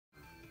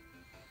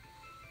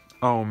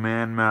Oh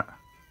man,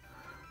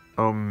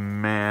 oh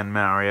man,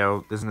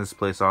 Mario, isn't this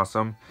place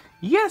awesome?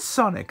 Yes,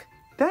 Sonic.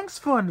 Thanks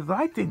for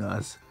inviting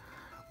us.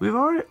 We've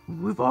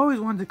always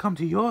wanted to come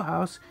to your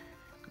house.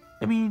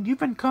 I mean, you've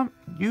been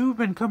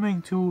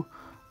coming to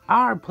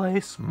our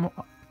place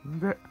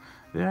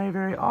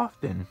very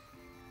often.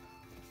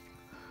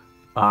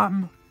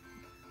 But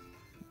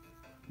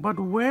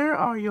where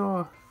are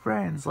your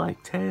friends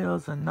like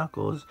Tails and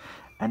Knuckles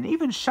and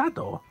even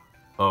Shadow?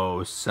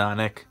 Oh,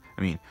 Sonic.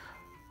 I mean,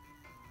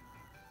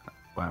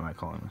 why am I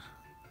calling this?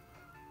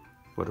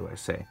 What do I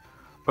say?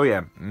 Oh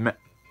yeah,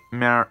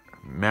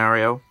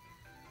 Mario.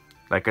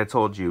 Like I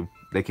told you,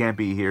 they can't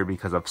be here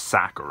because of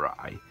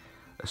Sakurai.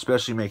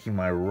 Especially making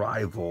my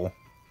rival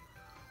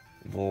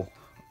an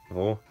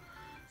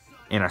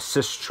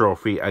assist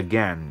trophy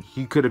again.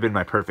 He could have been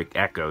my perfect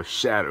Echo.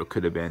 Shadow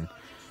could have been.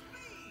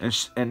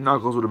 And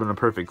Knuckles would have been a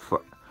perfect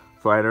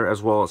fighter,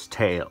 as well as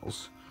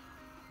Tails.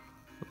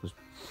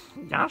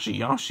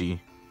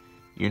 Yoshi.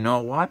 You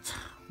know what?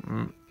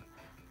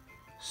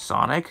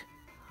 Sonic?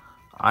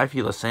 I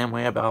feel the same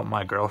way about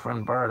my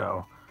girlfriend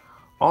Birdo.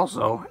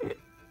 Also,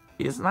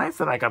 it's nice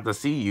that I got to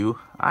see you.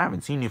 I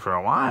haven't seen you for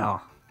a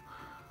while.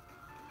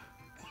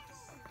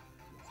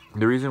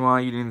 The reason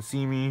why you didn't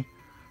see me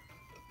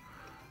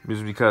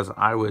was because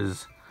I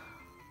was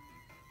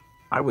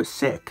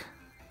sick.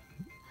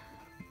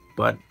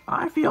 But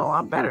I feel a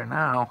lot better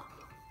now.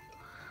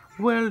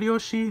 Well,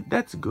 Yoshi,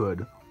 that's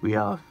good.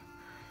 We're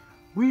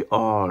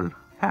all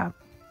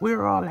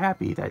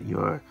happy that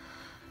you're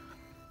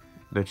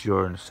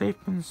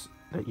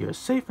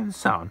safe and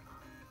sound.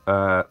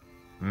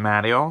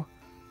 Mario,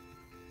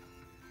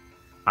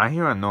 I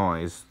hear a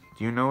noise.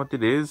 Do you know what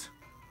it is?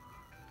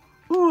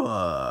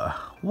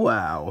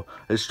 Wow!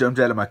 I just jumped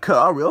out of my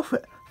car real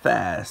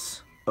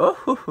fast.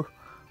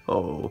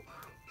 Oh,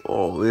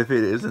 if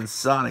it isn't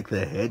Sonic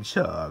the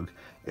Hedgehog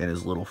and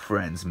his little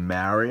friends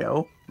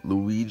Mario,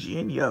 Luigi,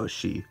 and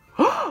Yoshi.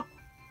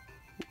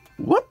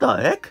 What the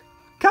heck?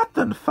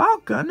 Captain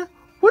Falcon?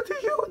 What are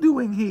you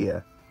doing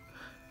here?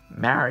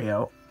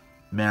 Mario,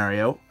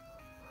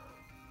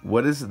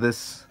 what is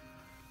this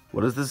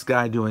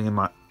guy doing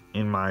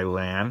in my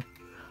land?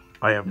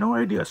 I have no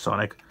idea,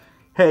 Sonic.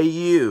 Hey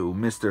you,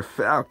 Mr.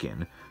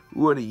 Falcon,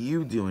 what are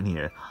you doing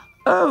here?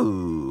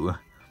 Oh,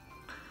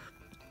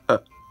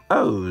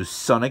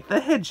 Sonic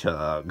the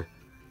Hedgehog.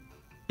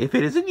 If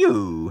it isn't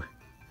you,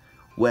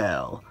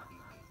 well,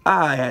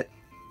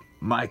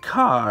 my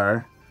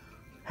car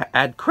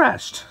had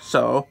crashed,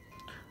 so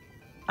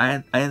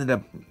I ended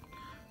up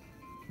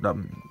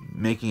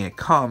making it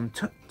come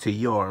to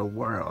your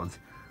world.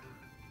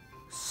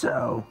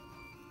 So,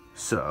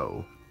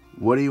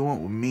 what do you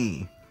want with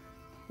me?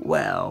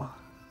 Well,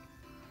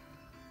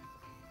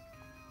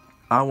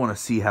 I want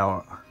to see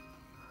how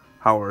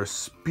our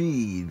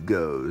speed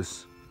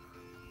goes.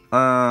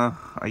 Are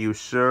you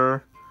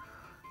sure?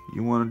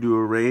 You want to do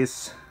a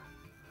race?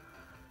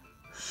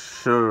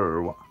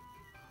 Sure.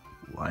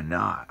 Why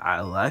not? I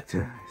like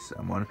to race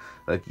someone.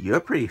 Like, you're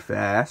pretty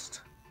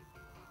fast.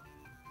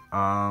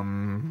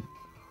 Captain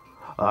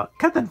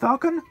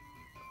Falcon?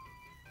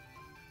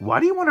 Why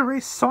do you want to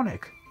race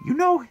Sonic? You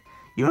know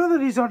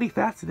that he's already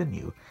faster than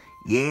you.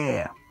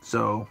 Yeah,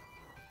 so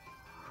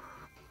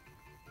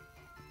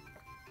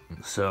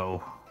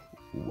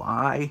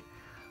why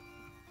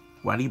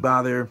do you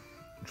bother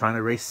trying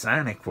to race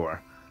Sonic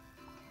for?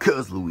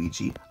 'Cause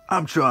Luigi,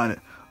 I'm trying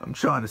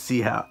to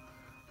see how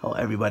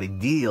everybody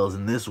deals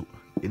in this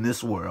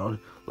world.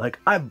 Like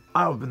I've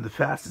been the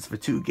fastest for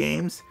 2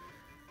 games,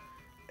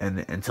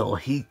 and until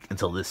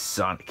this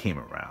Sonic came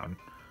around.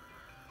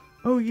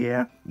 Oh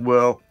yeah,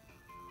 well,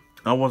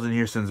 I wasn't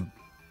here since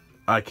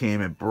I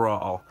came at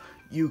Brawl.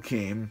 You've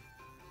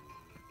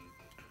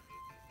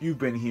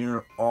been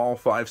here all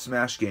 5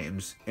 Smash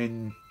games,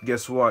 and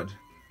guess what?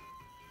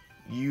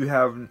 You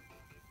have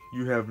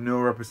no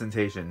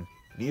representation.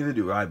 Neither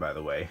do I, by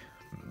the way.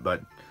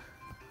 But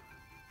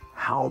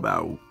how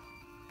about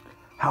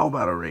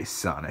a race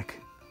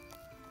Sonic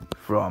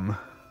from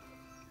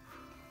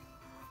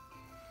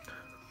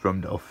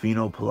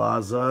Delfino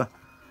Plaza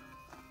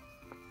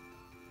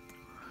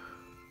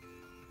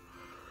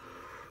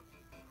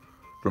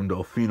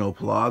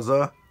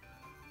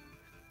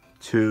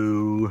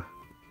to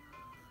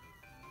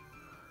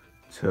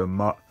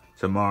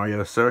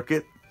Mario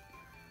Circuit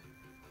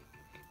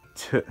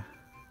to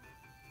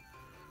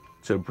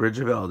Bridge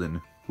of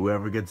Eldin.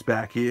 Whoever gets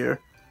back here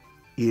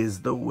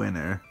is the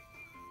winner.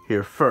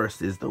 Here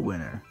first is the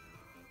winner.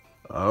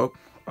 Oh,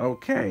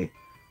 okay.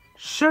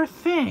 Sure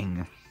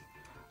thing.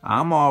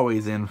 I'm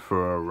always in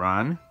for a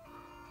run.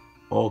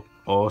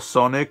 Oh,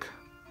 Sonic,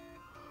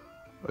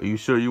 are you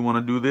sure you want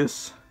to do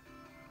this?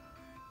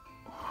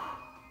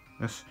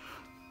 Yes.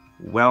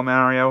 Well,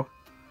 Mario,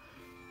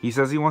 he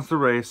says he wants to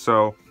race,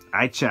 so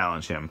I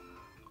challenge him.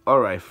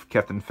 Alright,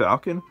 Captain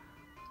Falcon,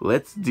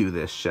 let's do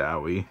this,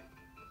 shall we?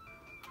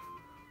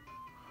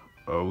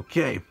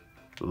 Okay,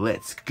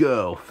 let's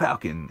go,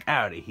 Falcon,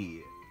 out of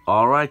here.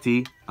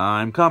 Alrighty,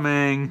 I'm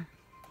coming.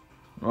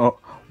 Oh,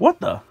 what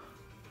the?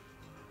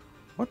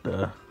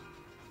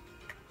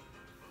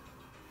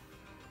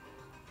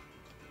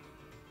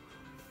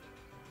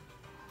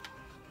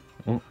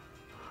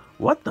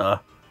 What the?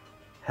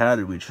 How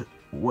did we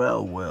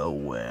well, well,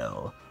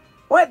 well.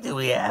 What do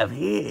we have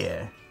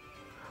here?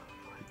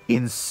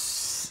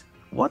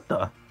 What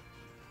the?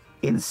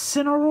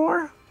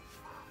 Incineroar?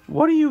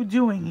 What are you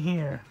doing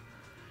here?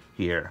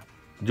 Here,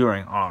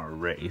 during our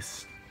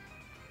race.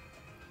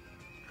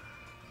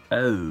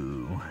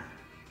 Oh.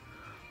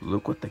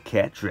 Look what the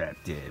cat trap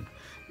did.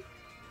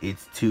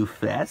 It's too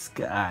fast,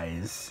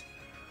 guys.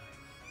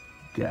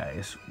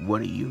 Guys, what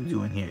are you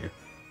doing here?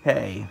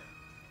 Hey,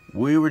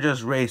 we were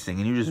just racing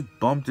and you just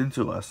bumped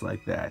into us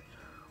like that.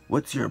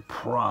 What's your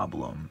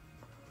problem?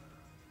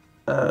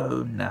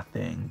 Oh,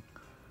 nothing.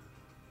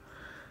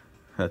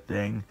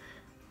 Nothing.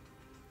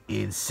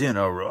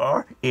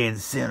 Incineroar,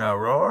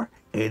 Incineroar,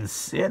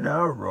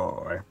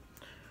 Incineroar.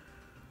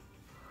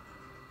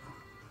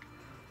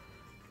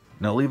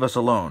 Now leave us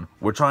alone.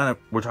 We're trying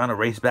to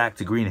race back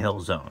to Green Hill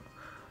Zone.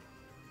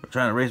 We're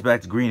trying to race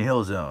back to Green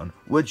Hill Zone.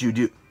 What'd you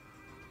do?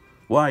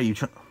 Why are you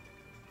trying?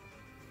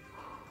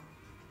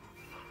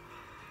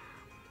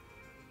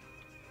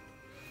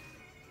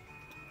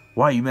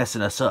 Why are you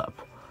messing us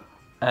up?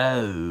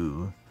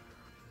 Oh.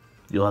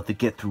 You'll have to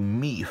get through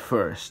me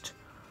first.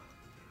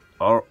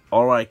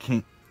 Alright,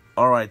 King.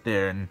 Alright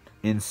there,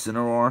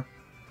 Incineroar.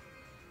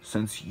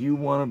 Since you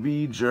want to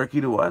be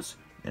jerky to us,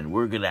 and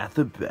we're gonna have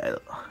to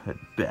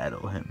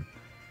battle him.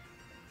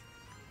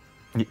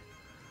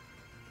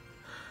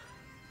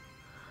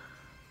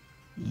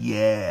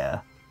 Yeah.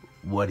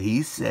 What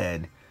he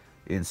said,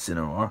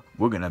 Incineroar.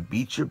 We're gonna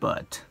beat your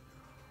butt.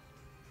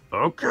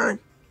 Okay.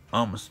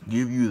 I'm gonna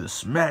give you the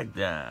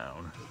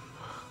smackdown.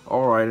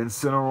 Alright,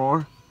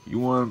 Incineroar. You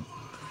wanna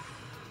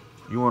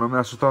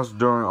mess with us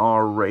during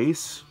our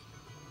race?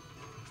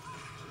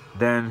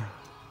 Then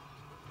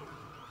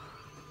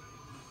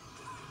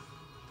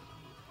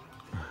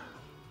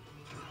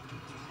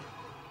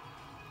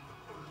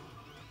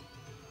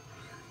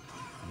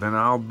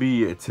I'll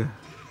be it.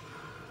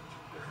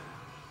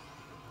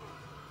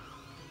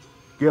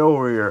 Get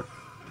over here.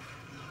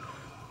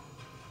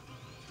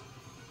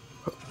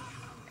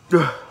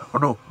 Oh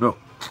no, no.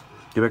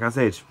 Get back on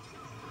stage.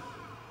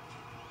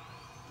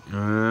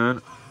 And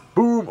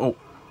boom. Oh.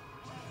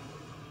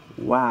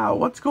 Wow,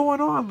 what's going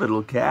on,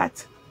 little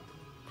cat?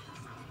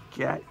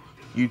 Cat,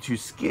 you too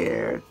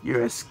scared.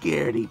 You're a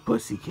scaredy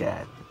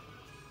pussycat.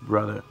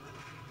 Brother,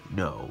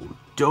 no,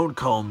 don't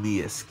call me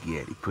a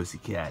scaredy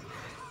pussycat.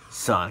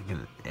 Sonic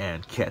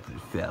and Captain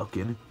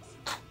Falcon.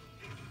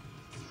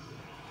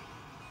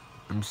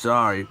 I'm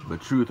sorry, but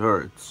truth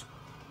hurts.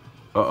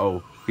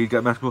 Uh-oh, he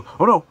got magical.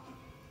 Oh no!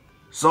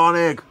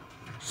 Sonic!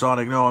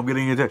 Sonic, no, I'm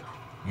getting attacked.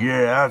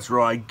 Yeah, that's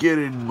right, get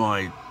in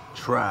my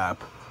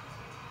trap.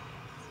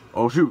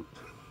 Oh shoot.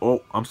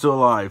 Oh, I'm still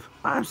alive.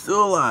 I'm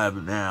still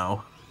alive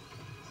now.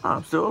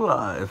 I'm still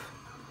alive.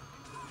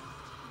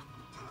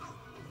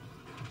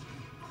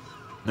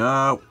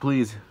 No,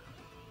 please.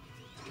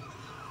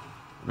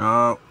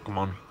 No, come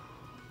on.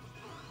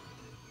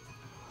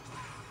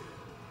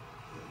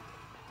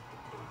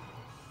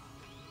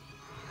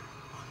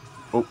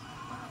 Oh.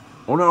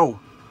 Oh no.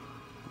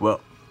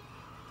 Well,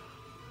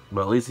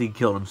 at least he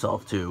killed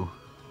himself too.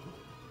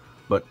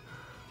 But,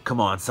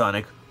 come on,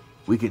 Sonic.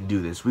 We can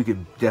do this. We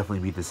can definitely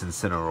beat this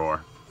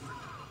Incineroar.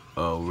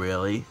 Oh,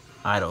 really?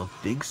 I don't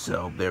think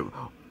so.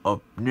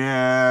 Oh,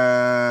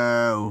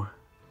 no!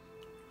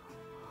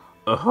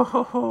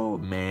 Oh,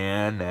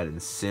 man, that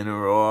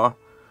Incineroar.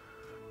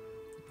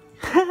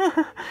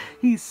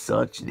 He's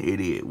such an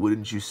idiot,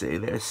 wouldn't you say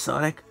there,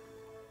 Sonic?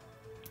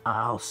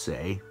 I'll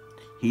say.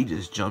 He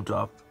just jumped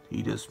off.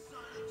 He just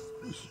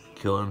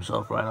killed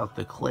himself right off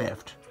the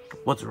cliff.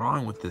 What's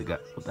wrong with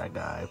that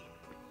guy?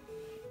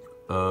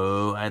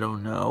 Oh, I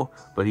don't know,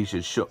 but he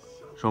should show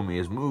me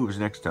his moves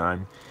next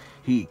time.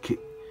 We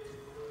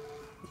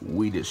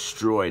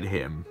destroyed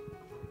him.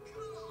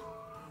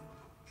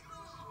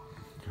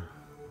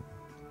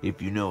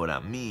 If you know what I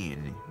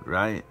mean,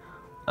 right?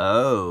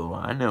 Oh,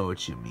 I know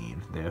what you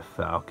mean there,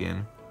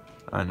 Falcon.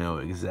 I know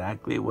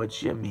exactly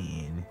what you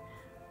mean.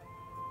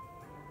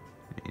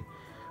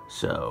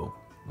 So,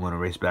 want to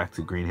race back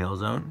to Green Hill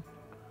Zone?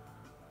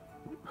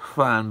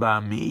 Fine by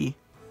me.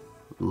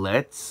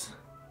 Let's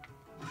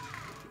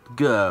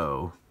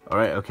go.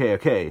 Alright,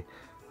 okay.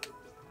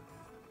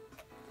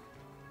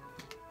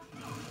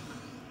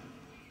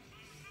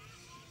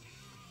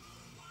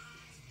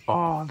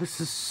 Oh,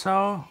 this is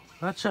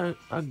such a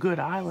good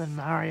island,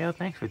 Mario.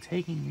 Thanks for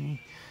taking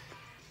me.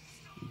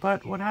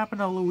 But what happened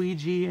to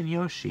Luigi and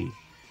Yoshi?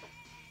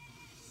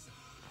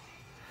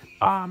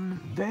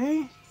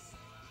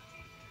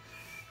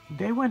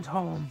 They went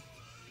home.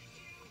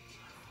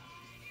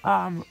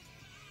 I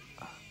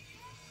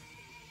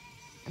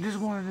just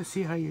wanted to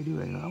see how you're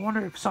doing. I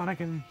wonder if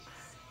Sonic and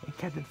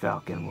Captain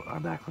Falcon are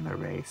back from their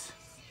race.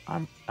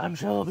 I'm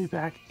sure they'll be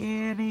back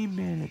any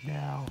minute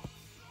now.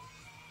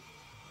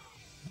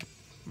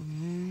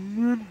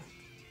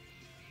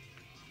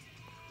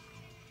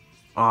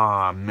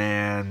 Aw,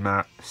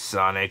 man,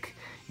 Sonic,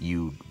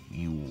 you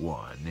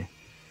won.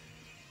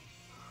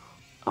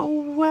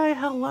 Oh, why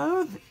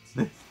hello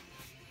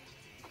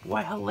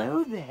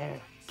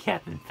there,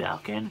 Captain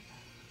Falcon.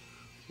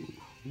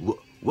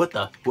 What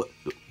the?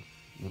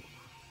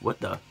 What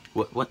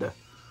the?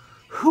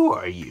 Who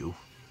are you?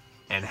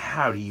 And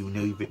how do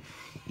you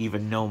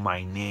even know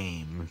my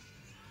name?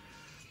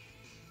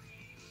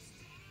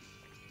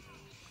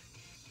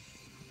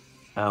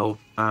 Oh,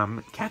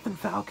 Captain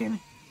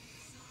Falcon?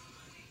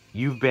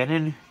 You've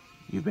been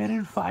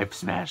in 5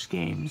 Smash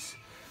games.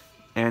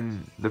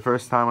 And the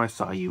first time I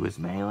saw you was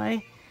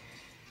Melee?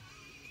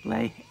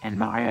 And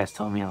Mario has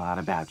told me a lot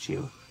about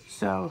you.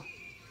 So,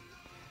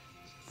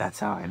 that's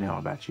how I know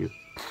about you.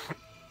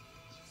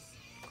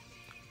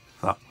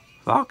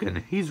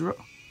 Falcon, she's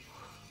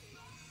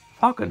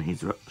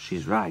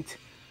right.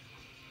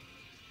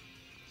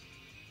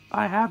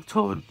 I have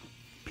told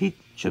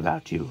Peach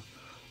about you.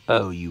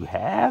 Oh, you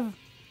have?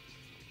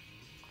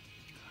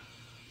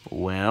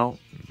 Well,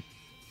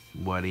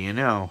 what do you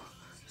know?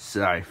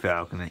 Sorry,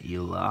 Falcon, that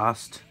you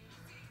lost.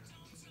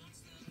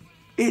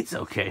 It's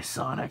okay,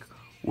 Sonic.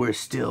 We're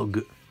still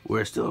good.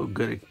 We're still a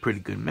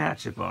pretty good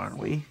matchup, aren't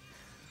we?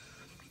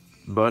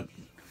 But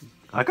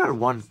I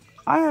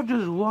have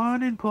just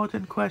one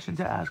important question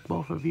to ask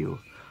both of you.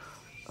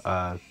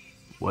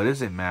 What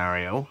is it,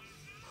 Mario?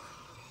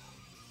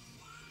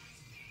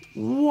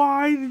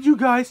 Why did you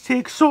guys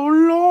take so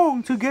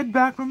long to get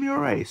back from your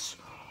race?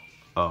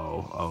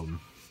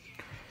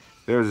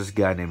 There was this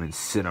guy named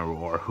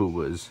Incineroar who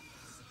was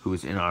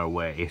in our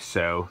way,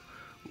 so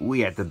we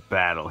had to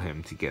battle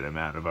him to get him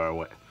out of our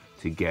way,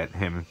 to get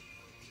him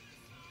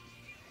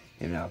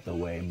out the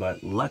way.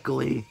 But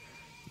luckily,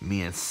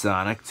 me and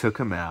Sonic took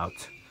him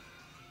out.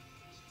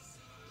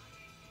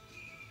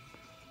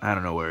 I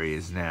don't know where he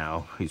is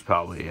now. He's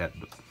probably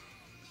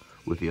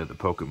with the other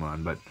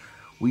Pokemon, but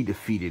we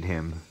defeated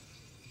him.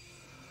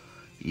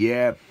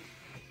 Yeah,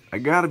 I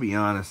gotta be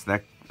honest,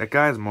 that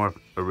guy's more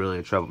really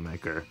a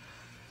troublemaker.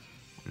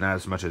 Not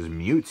as much as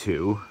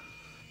Mewtwo.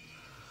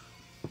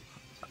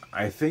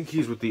 I think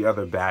he's with the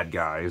other bad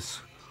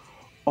guys.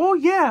 Oh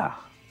yeah!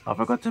 I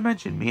forgot to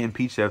mention, me and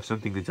Peach have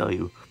something to tell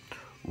you.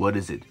 What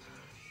is it?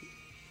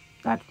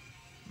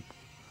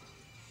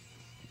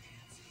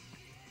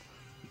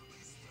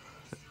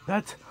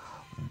 That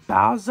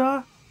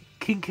Bowser,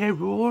 King K.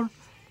 Rool,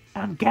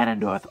 and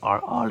Ganondorf are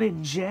all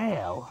in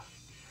jail.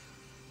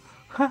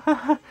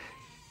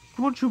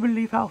 Won't you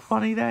believe how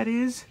funny that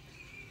is?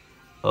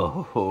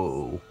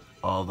 Oh,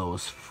 all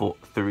those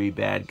 3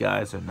 bad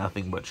guys are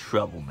nothing but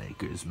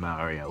troublemakers,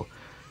 Mario.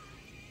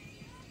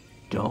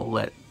 Don't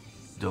let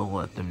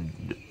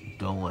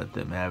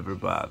them ever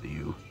bother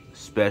you,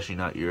 especially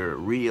not your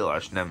real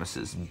arch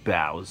nemesis,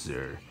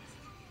 Bowser.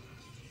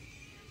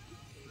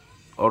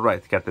 All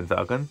right, Captain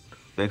Falcon.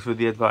 Thanks for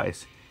the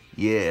advice.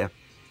 Yeah.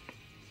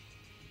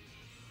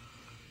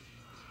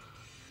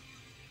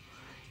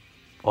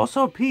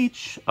 Also,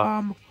 Peach,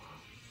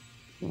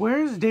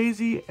 where's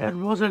Daisy and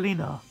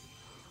Rosalina?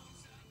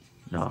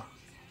 No.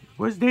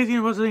 Where's Daisy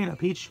and Rosalina,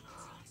 Peach?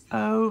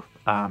 Oh,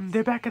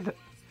 they're back at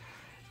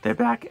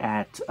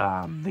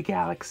the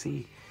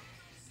galaxy.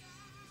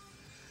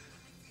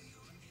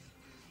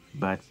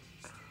 But,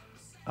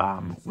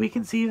 we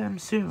can see them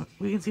soon.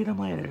 We can see them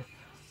later.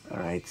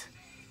 Alright.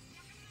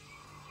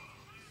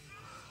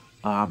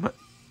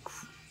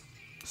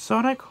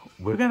 Sonic,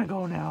 we're gonna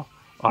go now.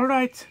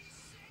 Alright.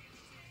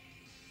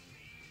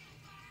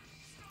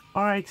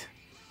 Alright.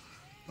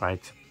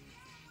 Right.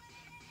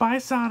 Bye,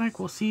 Sonic.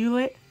 We'll see you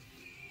later.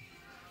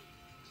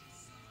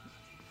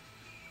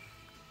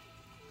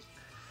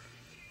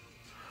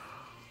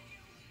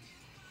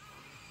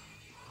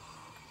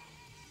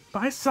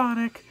 Bye,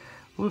 Sonic.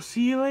 We'll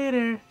see you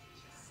later.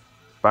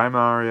 Bye,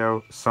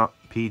 Mario,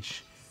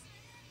 Peach,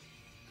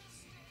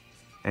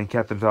 and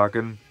Captain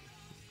Falcon.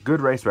 Good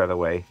race, by the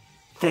way.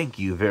 Thank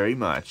you very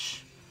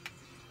much.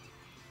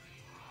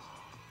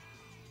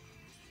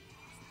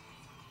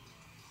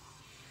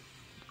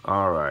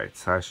 Alright,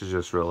 so I should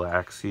just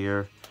relax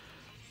here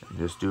and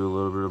just do a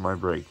little bit of my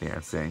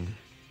breakdancing.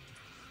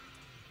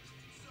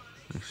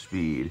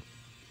 Speed.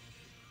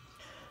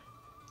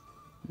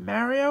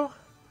 Mario,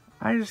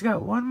 I just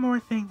got one more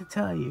thing to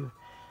tell you.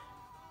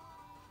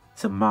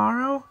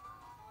 Tomorrow,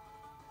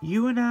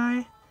 you and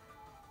I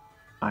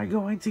are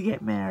going to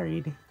get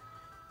married.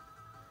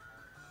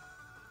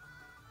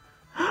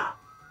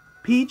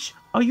 Peach,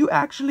 are you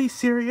actually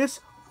serious?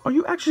 Are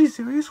you actually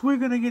serious? We're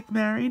gonna get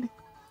married?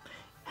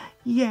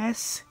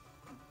 Yes.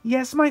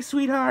 Yes, my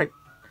sweetheart.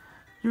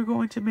 You're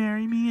going to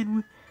marry me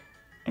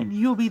and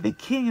you'll be the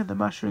king of the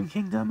Mushroom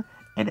Kingdom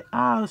and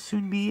I'll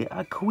soon be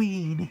a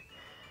queen.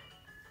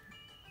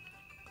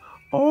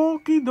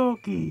 Okie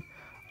dokie.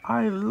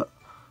 I love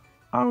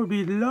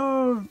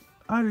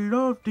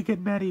to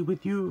get married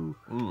with you.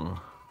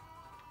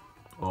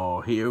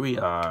 Oh, here we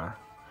are.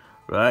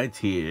 Right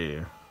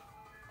here.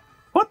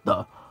 What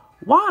the?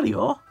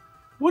 Wario?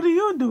 What are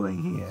you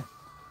doing here?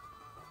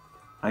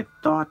 I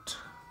thought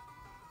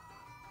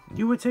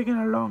you were taking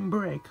a long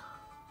break.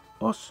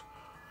 Us.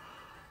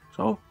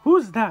 So,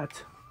 who's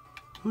that?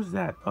 Who's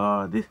that?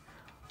 Oh,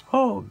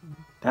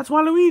 that's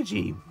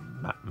Waluigi.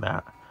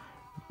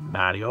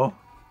 Mario.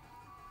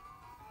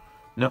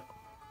 No.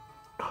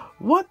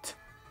 What?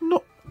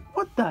 No.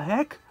 What the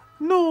heck?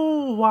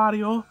 No,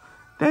 Wario.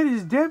 That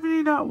is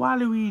definitely not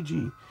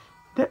Waluigi.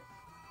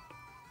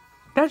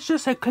 That's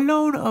just a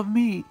clone of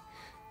me.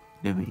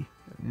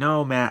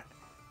 No,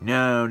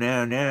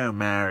 no,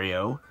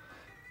 Mario.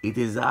 It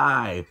is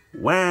I,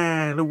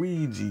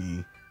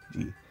 Waluigi.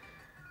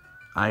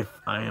 I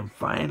am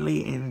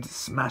finally in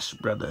Smash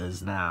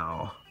Brothers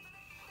now.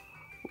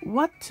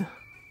 What?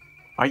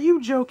 Are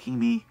you joking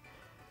me?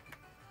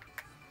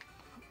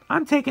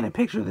 I'm taking a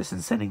picture of this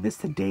and sending this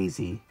to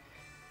Daisy.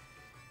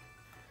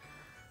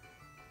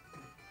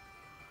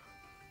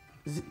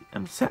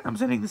 I'm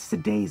sending this to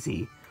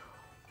Daisy.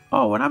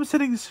 Oh, and I'm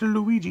sending this to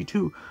Luigi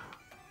too.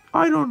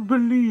 I don't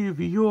believe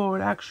you're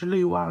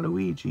actually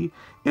Waluigi.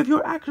 If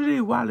you're actually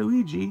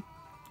Waluigi,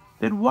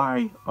 then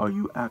why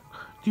do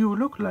you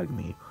look like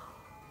me?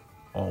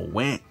 Oh,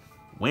 when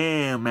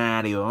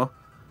Mario,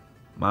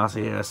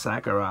 Masahiro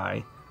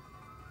Sakurai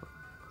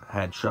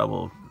had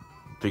trouble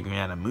figuring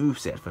out a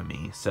moveset for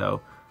me,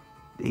 so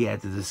he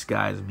had to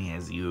disguise me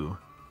as you.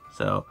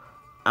 So,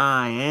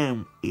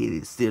 it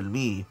is still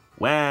me,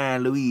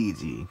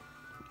 Waluigi.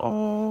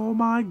 Oh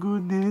my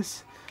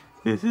goodness,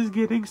 this is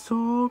getting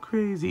so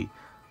crazy.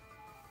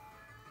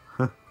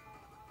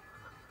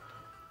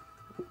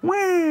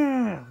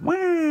 Where?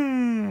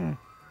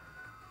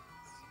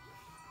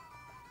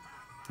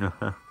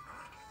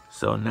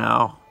 So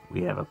now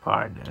we have a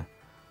partner.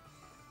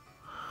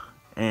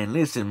 And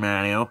listen,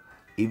 Mario,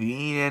 if you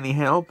need any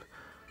help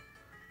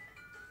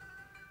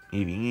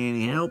with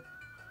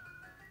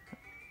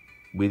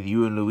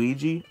you and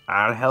Luigi,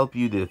 I'll help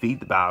you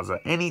defeat Bowser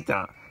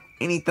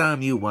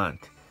anytime you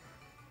want.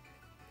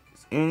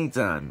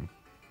 Anytime.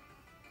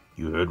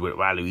 You heard what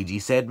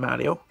Waluigi said,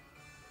 Mario?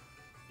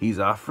 He's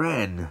our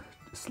friend,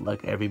 just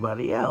like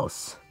everybody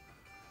else.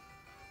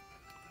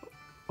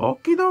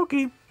 Okie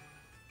dokie.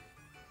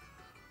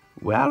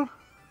 Well,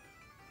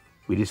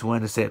 we just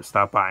wanted to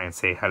stop by and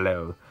say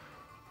hello.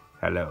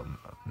 Hello,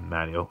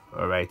 Mario.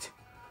 Alright.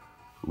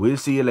 We'll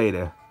see you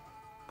later.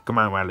 Come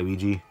on,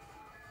 Waluigi.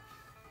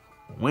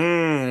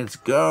 Let's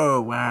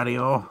go,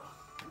 Wario.